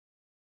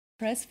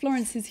Press.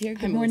 Florence is here.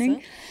 Good Hi,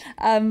 morning.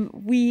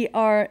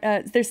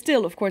 There's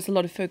still, of course, a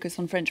lot of focus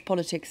on French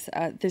politics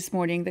this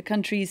morning. The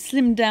country's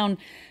slimmed down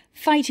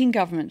fighting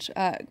government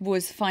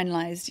was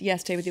finalised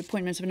yesterday with the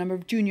appointments of a number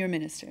of junior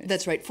ministers.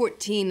 That's right.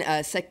 14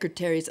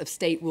 secretaries of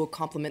state will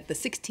complement the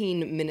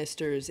 16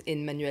 ministers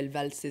in Manuel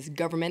Valls'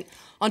 government.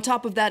 On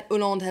top of that,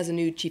 Hollande has a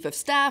new chief of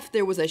staff.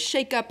 There was a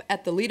shake-up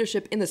at the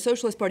leadership in the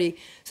Socialist Party.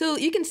 So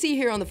you can see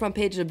here on the front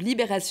page of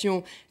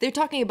Libération, they're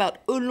talking about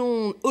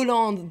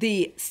Hollande,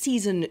 the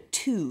season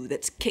 2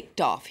 that's kicked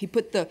off. He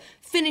put the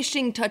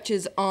finishing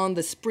touches on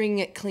the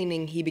spring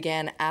cleaning he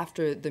began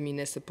after the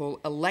municipal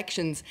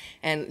elections.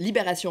 And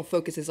Libération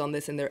focuses on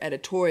this in their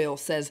editorial,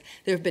 says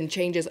there have been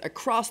changes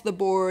across the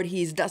board.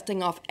 He's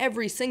dusting off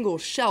every single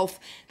shelf.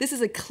 This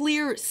is a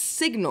clear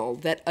signal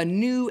that a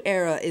new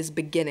era is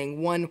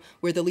beginning, one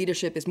where the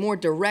leadership is more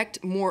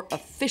direct, more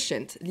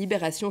efficient.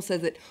 Libération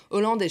says that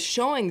Hollande is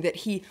showing that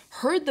he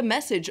heard the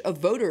message of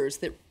voters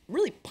that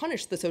really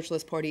punished the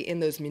Socialist Party in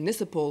those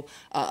municipal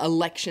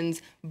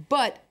elections,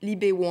 but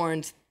Libé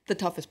warns the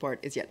toughest part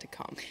is yet to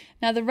come.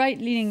 Now, the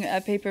right-leaning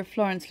paper,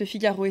 Florence, Le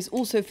Figaro, is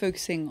also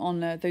focusing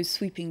on those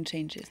sweeping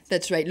changes.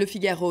 That's right. Le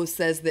Figaro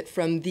says that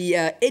from the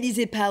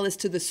Élysée Palace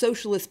to the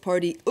Socialist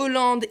Party,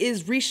 Hollande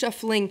is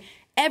reshuffling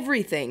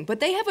everything. But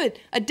they have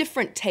a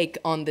different take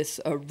on this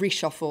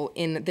reshuffle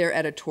in their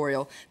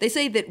editorial. They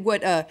say that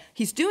what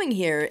he's doing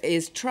here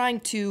is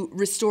trying to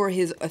restore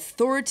his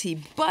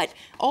authority, but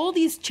all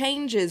these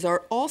changes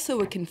are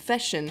also a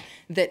confession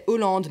that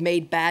Hollande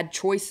made bad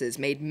choices,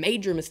 made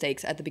major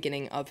mistakes at the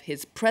beginning of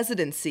his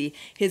presidency.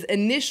 His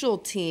initial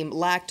team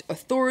lacked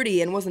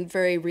authority and wasn't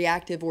very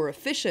reactive or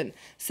efficient,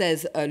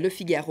 says Le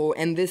Figaro,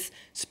 and this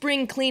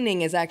spring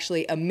cleaning is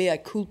actually a mea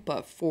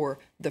culpa for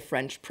the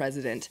French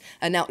president.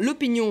 Now,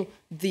 L'Opinion,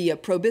 the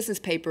pro-business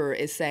paper,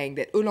 is saying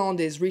that Hollande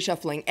is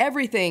reshuffling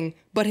everything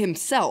but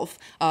himself,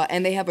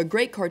 and they have a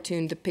great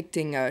cartoon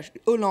depicting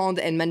Hollande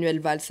and Manuel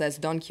Valls as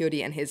Don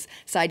Quixote and his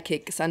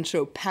sidekick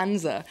Sancho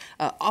Panza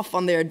off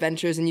on their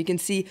adventures, and you can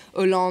see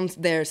Hollande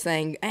there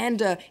saying,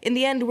 and in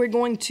the end we're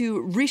going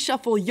to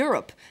reshuffle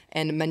Europe,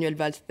 and Manuel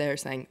Valls there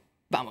saying,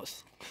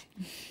 vamos.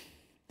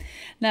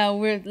 Now,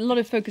 we're a lot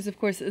of focus, of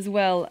course, as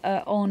well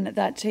on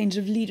that change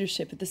of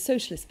leadership at the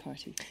Socialist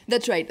Party.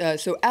 That's right.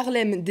 So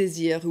Harlem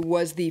Désir, who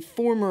was the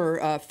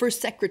former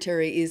first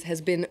secretary, has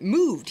been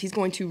moved. He's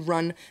going to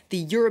run the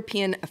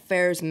European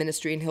Affairs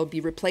Ministry, and he'll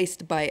be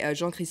replaced by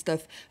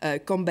Jean-Christophe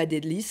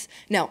Cambadélis.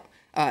 Now,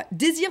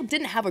 Désir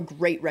didn't have a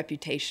great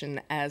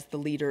reputation as the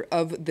leader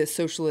of the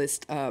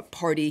Socialist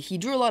Party. He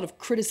drew a lot of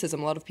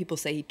criticism. A lot of people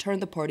say he turned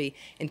the party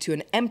into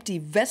an empty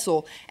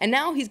vessel, and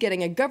now he's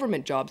getting a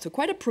government job, so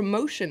quite a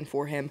promotion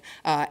for him.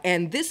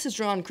 And this has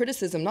drawn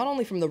criticism not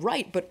only from the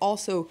right, but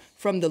also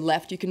from the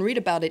left. You can read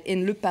about it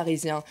in Le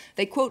Parisien.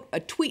 They quote a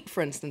tweet,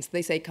 for instance,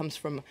 they say comes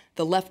from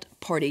the left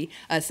party,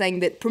 saying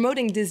that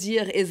promoting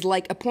Désir is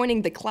like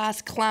appointing the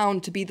class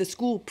clown to be the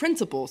school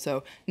principal.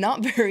 So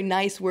not very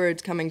nice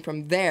words coming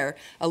from there.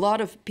 A lot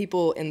of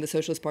people in the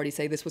Socialist Party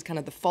say this was kind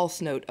of the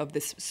false note of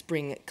this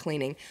spring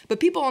cleaning. But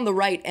people on the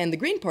right and the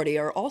Green Party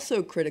are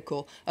also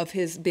critical of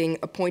his being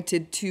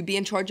appointed to be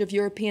in charge of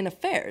European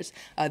affairs.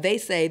 They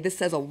say this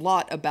says a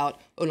lot about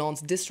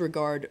Hollande's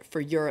disregard for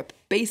Europe.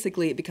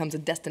 Basically, it becomes a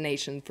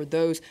destination for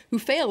those who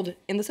failed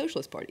in the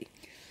Socialist Party.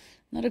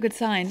 Not a good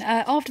sign.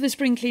 After the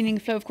spring cleaning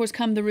flow, of course,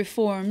 come the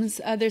reforms.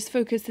 There's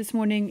focus this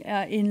morning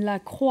in La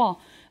Croix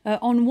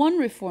on one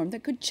reform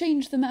that could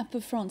change the map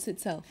of France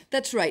itself.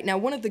 That's right. Now,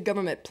 one of the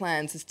government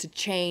plans is to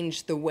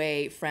change the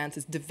way France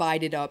is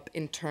divided up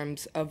in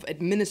terms of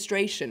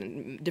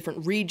administration,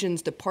 different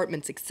regions,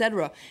 departments,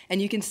 etc. And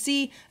you can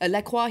see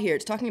La Croix here.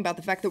 It's talking about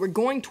the fact that we're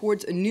going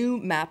towards a new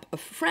map of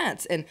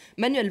France. And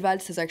Manuel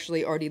Valls has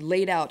actually already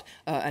laid out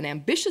an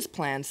ambitious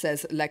plan,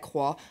 says La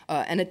Croix,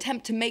 an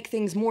attempt to make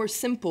things more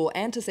simple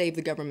and to save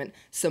the government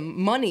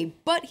some money.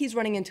 But he's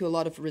running into a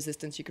lot of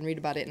resistance. You can read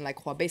about it in La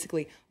Croix.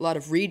 Basically, a lot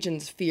of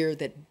regions fear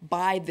that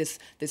by this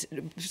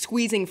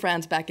squeezing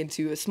France back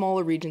into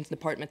smaller regions,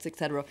 departments,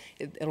 etc.,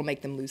 it'll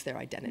make them lose their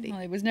identity.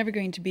 Well, it was never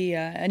going to be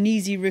an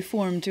easy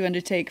reform to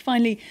undertake.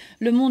 Finally,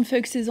 Le Monde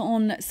focuses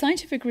on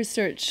scientific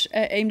research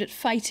aimed at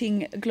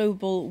fighting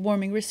global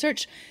warming,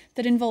 research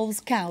that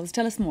involves cows.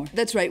 Tell us more.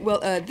 That's right. Well,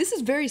 this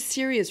is very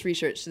serious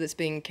research that's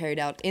being carried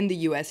out in the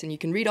US, and you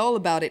can read all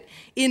about it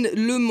in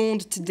Le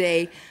Monde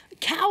today.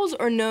 Cows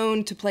are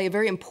known to play a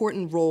very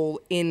important role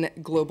in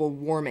global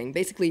warming.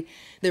 Basically,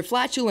 their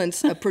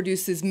flatulence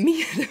produces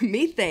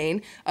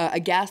methane, a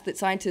gas that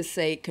scientists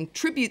say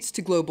contributes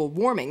to global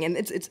warming. And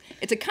it's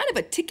a kind of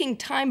a ticking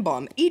time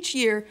bomb. Each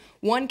year,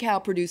 one cow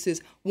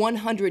produces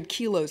 100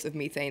 kilos of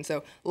methane,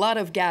 so a lot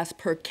of gas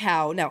per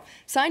cow. Now,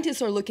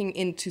 scientists are looking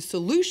into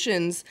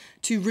solutions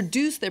to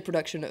reduce their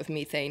production of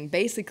methane,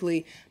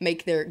 basically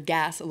make their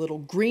gas a little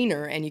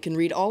greener, and you can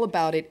read all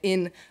about it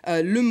in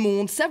Le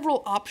Monde.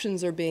 Several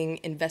options are being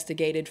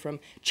investigated, from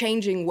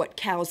changing what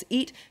cows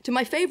eat to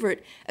my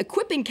favorite,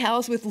 equipping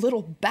cows with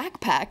little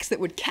backpacks that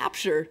would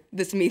capture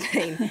this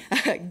methane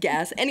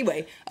gas.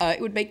 Anyway,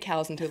 it would make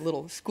cows into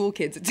little school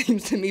kids, it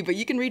seems to me, but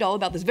you can read all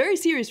about this very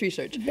serious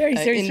research. Very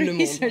very serious in Le Monde.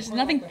 research.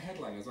 Nothing. The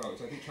headline as well,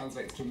 which I think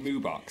translates to moo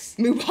box.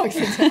 Moo box,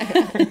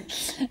 exactly.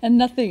 And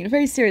nothing,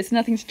 very serious,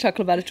 nothing to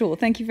chuckle about at all.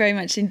 Thank you very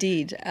much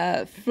indeed,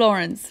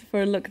 Florence,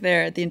 for a look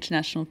there at the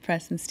international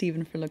press, and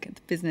Stephen for a look at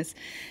the business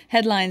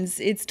headlines.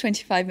 It's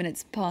 25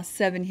 minutes past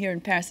 7 here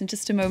in Paris. In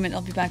just a moment,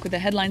 I'll be back with the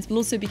headlines. We'll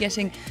also be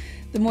getting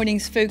the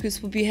morning's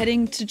focus. We'll be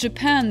heading to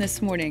Japan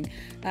this morning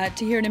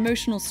to hear an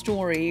emotional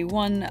story,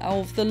 one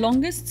of the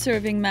longest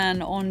serving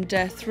man on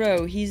death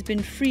row. He's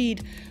been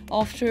freed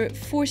after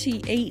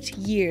 48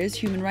 years.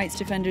 Human rights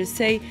defenders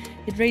say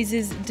it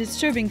raises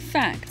disturbing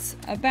facts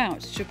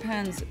about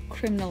Japan's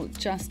criminal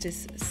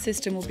justice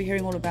system. We'll be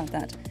hearing all about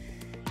that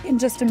in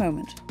just a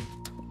moment.